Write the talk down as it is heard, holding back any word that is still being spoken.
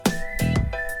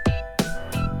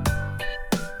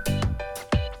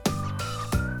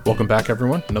Welcome back,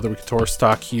 everyone. Another week of Taurus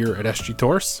Talk here at SG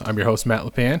Taurus. I'm your host, Matt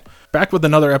LePan. Back with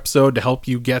another episode to help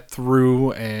you get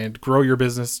through and grow your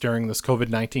business during this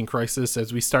COVID-19 crisis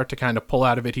as we start to kind of pull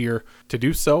out of it here. To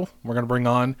do so, we're going to bring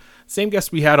on the same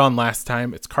guest we had on last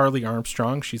time. It's Carly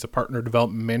Armstrong. She's a Partner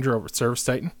Development Manager over at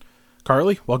ServiceTitan.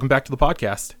 Carly, welcome back to the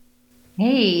podcast.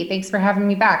 Hey, thanks for having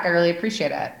me back. I really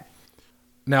appreciate it.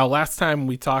 Now, last time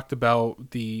we talked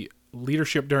about the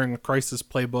leadership during a crisis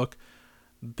playbook.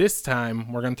 This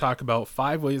time, we're going to talk about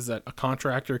 5 ways that a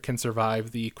contractor can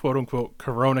survive the quote-unquote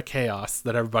corona chaos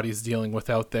that everybody's dealing with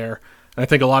out there. And I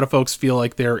think a lot of folks feel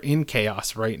like they're in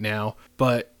chaos right now.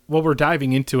 But while we're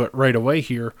diving into it right away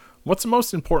here, what's the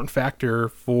most important factor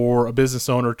for a business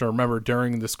owner to remember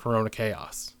during this corona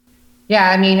chaos? Yeah,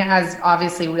 I mean, as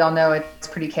obviously we all know, it's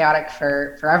pretty chaotic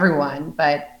for everyone.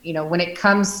 But, when it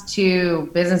comes to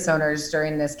business owners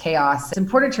during this chaos, it's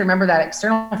important to remember that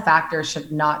external factors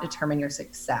should not determine your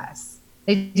success.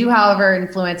 They do, however,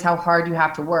 influence how hard you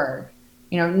have to work.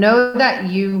 Know that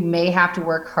you may have to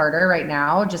work harder right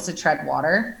now just to tread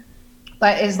water.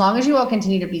 But as long as you will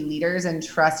continue to be leaders and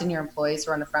trust in your employees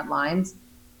who are on the front lines,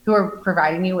 who are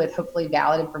providing you with hopefully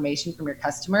valid information from your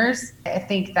customers, I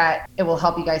think that it will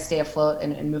help you guys stay afloat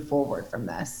and move forward from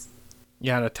this.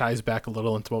 Yeah, and it ties back a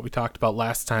little into what we talked about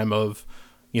last time of,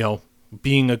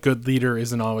 being a good leader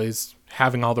isn't always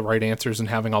having all the right answers and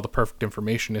having all the perfect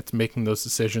information. It's making those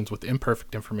decisions with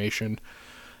imperfect information.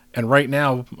 And right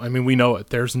now, I mean, we know it.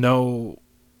 There's no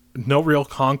real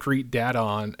concrete data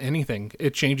on anything.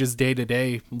 It changes day to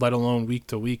day, let alone week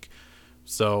to week.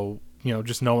 So,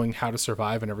 just knowing how to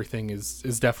survive and everything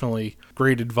is definitely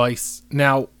great advice.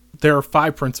 Now, there are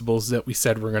 5 principles that we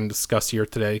said we're going to discuss here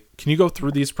today. Can you go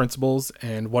through these principles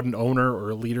and what an owner or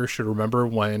a leader should remember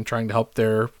when trying to help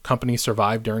their company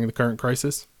survive during the current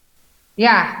crisis?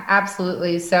 Yeah,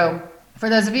 absolutely. So for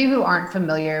those of you who aren't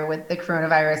familiar with the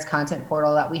coronavirus content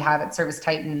portal that we have at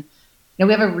ServiceTitan,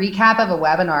 we have a recap of a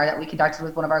webinar that we conducted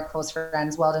with one of our close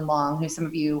friends, Weldon Long, who some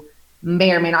of you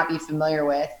may or may not be familiar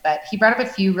with, but he brought up a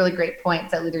few really great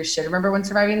points that leaders should remember when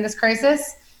surviving this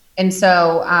crisis. And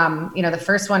so, the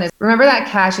first one is remember that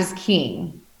cash is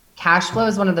king. Cash flow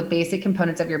is one of the basic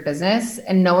components of your business,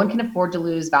 and no one can afford to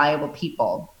lose valuable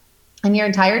people. And your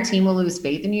entire team will lose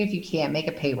faith in you if you can't make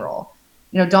a payroll.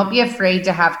 Don't be afraid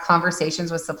to have conversations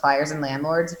with suppliers and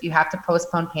landlords if you have to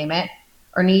postpone payment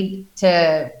or need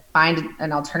to find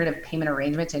an alternative payment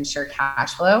arrangement to ensure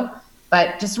cash flow.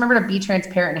 But just remember to be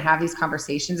transparent and have these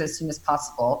conversations as soon as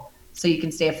possible so you can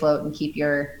stay afloat and keep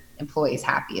your employees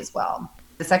happy as well.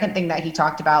 The second thing that he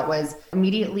talked about was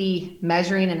immediately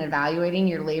measuring and evaluating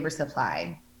your labor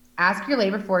supply. Ask your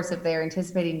labor force if they're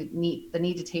anticipating the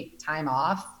need to take time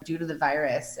off due to the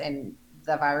virus and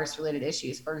the virus-related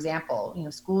issues. For example,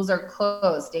 schools are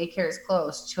closed, daycare is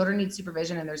closed, children need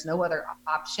supervision, and there's no other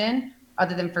option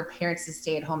other than for parents to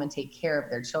stay at home and take care of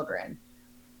their children.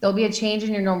 There'll be a change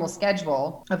in your normal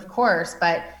schedule, of course,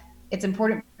 but it's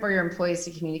important for your employees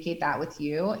to communicate that with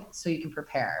you so you can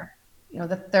prepare.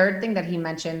 The third thing that he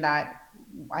mentioned that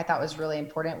I thought was really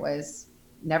important was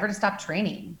never to stop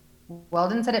training.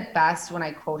 Weldon said it best when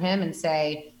I quote him and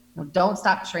say, don't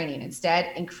stop training.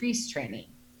 Instead, increase training.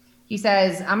 He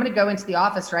says, I'm going to go into the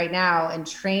office right now and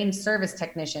train service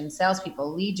technicians,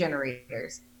 salespeople, lead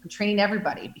generators. I'm training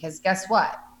everybody because guess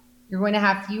what? You're going to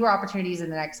have fewer opportunities in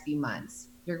the next few months.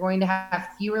 You're going to have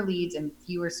fewer leads and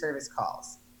fewer service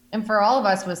calls. And for all of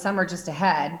us with summer just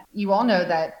ahead, you all know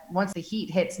that once the heat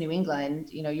hits New England,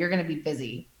 you're going to be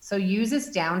busy. So use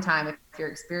this downtime if you're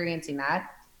experiencing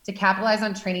that to capitalize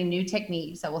on training new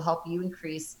techniques that will help you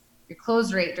increase your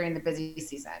close rate during the busy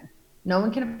season. No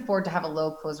one can afford to have a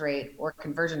low close rate or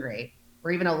conversion rate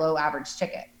or even a low average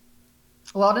ticket.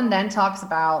 Weldon then talks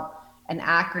about an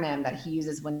acronym that he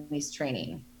uses when he's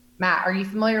training. Matt, are you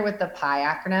familiar with the PI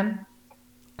acronym?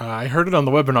 I heard it on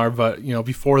the webinar, but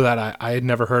before that, I had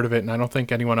never heard of it, and I don't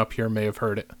think anyone up here may have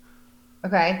heard it.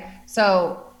 Okay,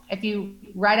 so if you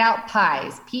write out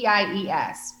PIES,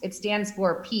 P-I-E-S, it stands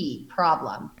for P,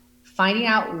 problem, finding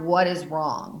out what is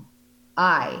wrong.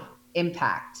 I,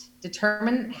 impact,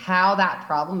 determine how that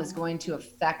problem is going to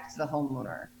affect the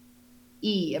homeowner.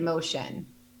 E, emotion,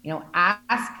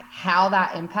 ask how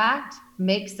that impact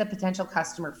makes the potential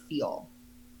customer feel.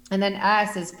 And then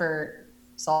S is for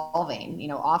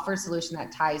solving, offer a solution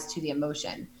that ties to the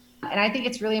emotion. And I think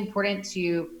it's really important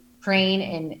to train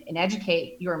and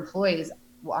educate your employees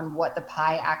on what the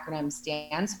PI acronym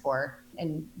stands for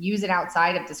and use it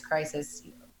outside of this crisis.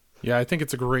 Yeah, I think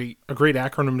it's a great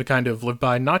acronym to kind of live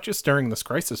by, not just during this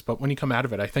crisis, but when you come out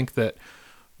of it. I think that,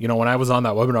 when I was on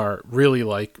that webinar, really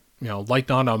light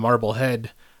on a marble head,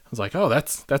 I was like, oh,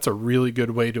 that's a really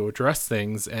good way to address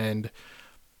things. And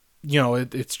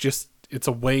it's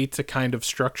a way to kind of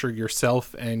structure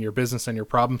yourself and your business and your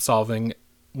problem solving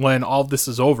when all this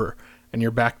is over and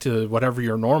you're back to whatever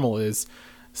your normal is.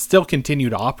 Still continue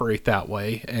to operate that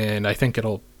way, and I think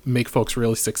it'll make folks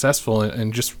really successful.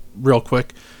 And just real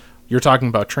quick, you're talking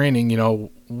about training.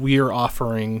 We're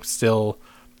offering still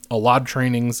a lot of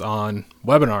trainings on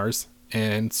webinars,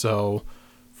 and so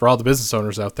for all the business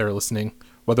owners out there listening,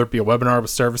 whether it be a webinar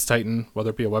with ServiceTitan,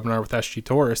 whether it be a webinar with SG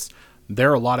Taurus,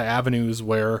 there are a lot of avenues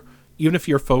where even if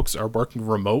your folks are working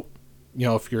remote,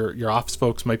 if your office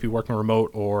folks might be working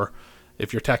remote, or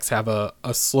if your techs have a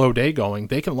slow day going,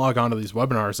 they can log on to these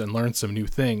webinars and learn some new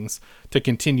things to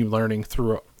continue learning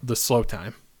through the slow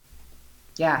time.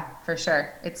 Yeah, for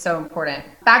sure. It's so important.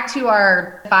 Back to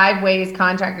our 5 ways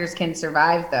contractors can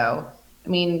survive, though. I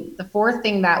mean, the 4th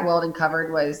thing that Weldon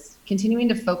covered was continuing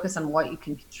to focus on what you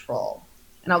can control.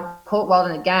 And I'll quote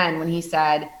Weldon again when he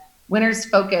said, winners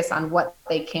focus on what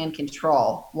they can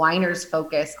control. Whiners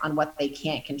focus on what they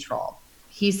can't control.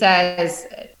 He says,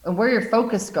 where your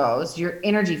focus goes, your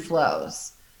energy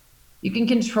flows. You can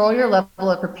control your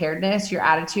level of preparedness, your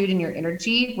attitude, and your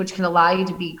energy, which can allow you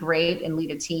to be great and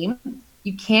lead a team.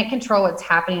 You can't control what's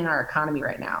happening in our economy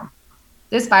right now.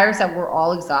 This virus that we're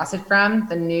all exhausted from,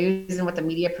 the news and what the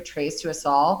media portrays to us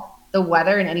all, the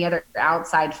weather and any other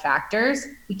outside factors,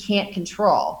 we can't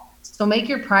control. So make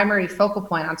your primary focal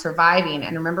point on surviving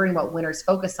and remembering what winners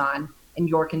focus on and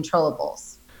your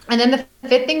controllables. And then the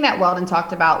 5th thing that Weldon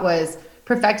talked about was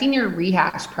perfecting your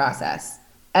rehash process.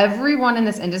 Everyone in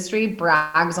this industry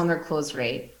brags on their close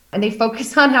rate and they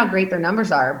focus on how great their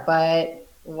numbers are, but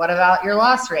what about your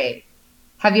loss rate?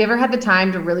 Have you ever had the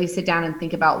time to really sit down and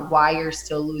think about why you're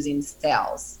still losing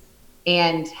sales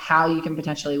and how you can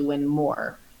potentially win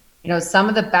more? Some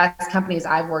of the best companies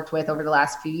I've worked with over the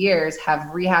last few years have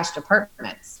rehash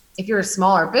departments. If you're a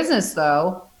smaller business,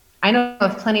 though, I know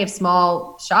of plenty of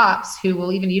small shops who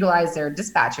will even utilize their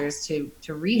dispatchers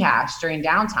to rehash during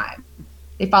downtime.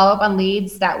 They follow up on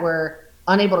leads that were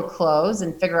unable to close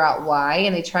and figure out why,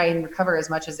 and they try and recover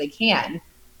as much as they can.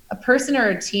 A person or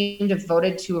a team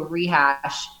devoted to a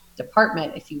rehash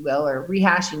department, if you will, or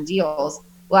rehashing deals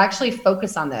will actually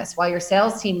focus on this, while your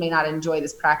sales team may not enjoy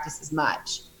this practice as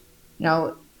much.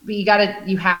 But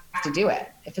you have to do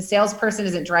it. If a salesperson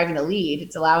isn't driving a lead,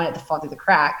 it's allowing it to fall through the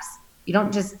cracks. You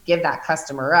don't just give that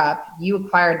customer up. You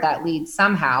acquired that lead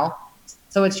somehow.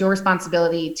 So it's your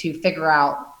responsibility to figure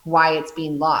out why it's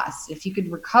being lost. If you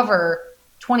could recover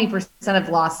 20% of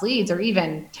lost leads, or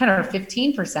even 10 or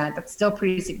 15%, that's still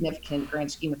pretty significant in the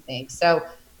grand scheme of things. So,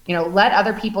 let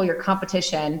other people, your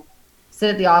competition,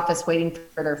 sit at the office waiting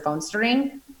for their phones to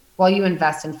ring while you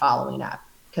invest in following up,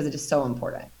 because it is so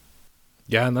important.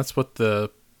 Yeah, and that's what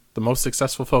the most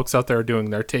successful folks out there are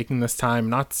doing. They're taking this time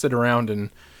not to sit around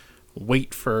and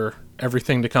wait for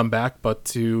everything to come back, but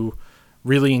to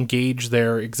really engage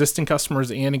their existing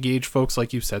customers and engage folks,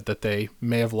 like you said, that they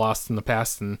may have lost in the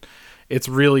past. And it's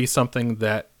really something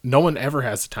that no one ever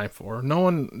has the time for. No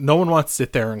one wants to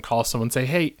sit there and call someone and say,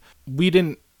 hey, we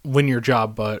didn't win your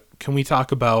job, but can we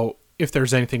talk about if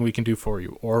there's anything we can do for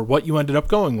you, or what you ended up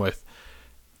going with?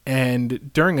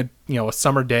 And during a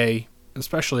summer day,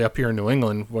 especially up here in New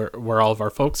England, where all of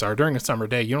our folks are, during a summer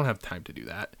day, you don't have time to do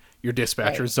that. Your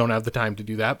dispatchers don't have the time to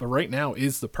do that, but right now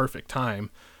is the perfect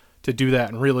time to do that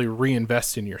and really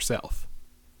reinvest in yourself.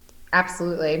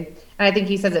 Absolutely. And I think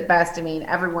he says it best. I mean,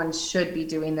 everyone should be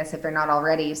doing this if they're not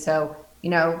already. So,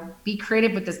 be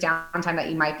creative with this downtime that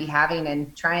you might be having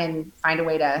and try and find a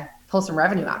way to pull some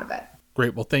revenue out of it.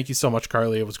 Great. Well, thank you so much,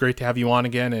 Carly. It was great to have you on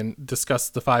again and discuss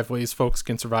the 5 ways folks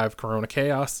can survive Corona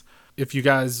chaos. If you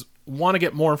guys want to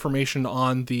get more information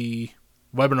on the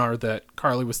webinar that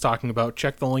Carly was talking about,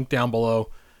 check the link down below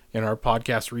in our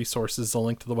podcast resources. The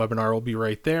link to the webinar will be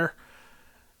right there.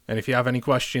 And if you have any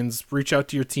questions, reach out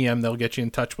to your TM. They'll get you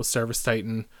in touch with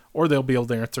ServiceTitan, or they'll be able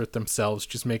to answer it themselves.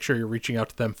 Just make sure you're reaching out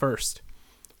to them first.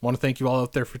 I want to thank you all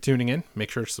out there for tuning in.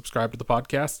 Make sure to subscribe to the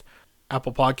podcast.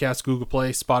 Apple Podcasts, Google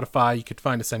Play, Spotify. You could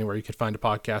find us anywhere you could find a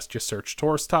podcast. Just search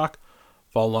Taurus Talk.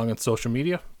 Follow along on social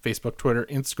media, Facebook, Twitter,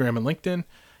 Instagram, and LinkedIn.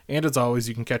 And as always,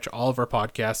 you can catch all of our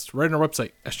podcasts right on our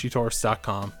website,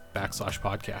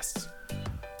 sgtaurus.com/podcasts.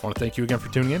 I want to thank you again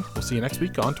for tuning in. We'll see you next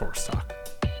week on Taurus Talk.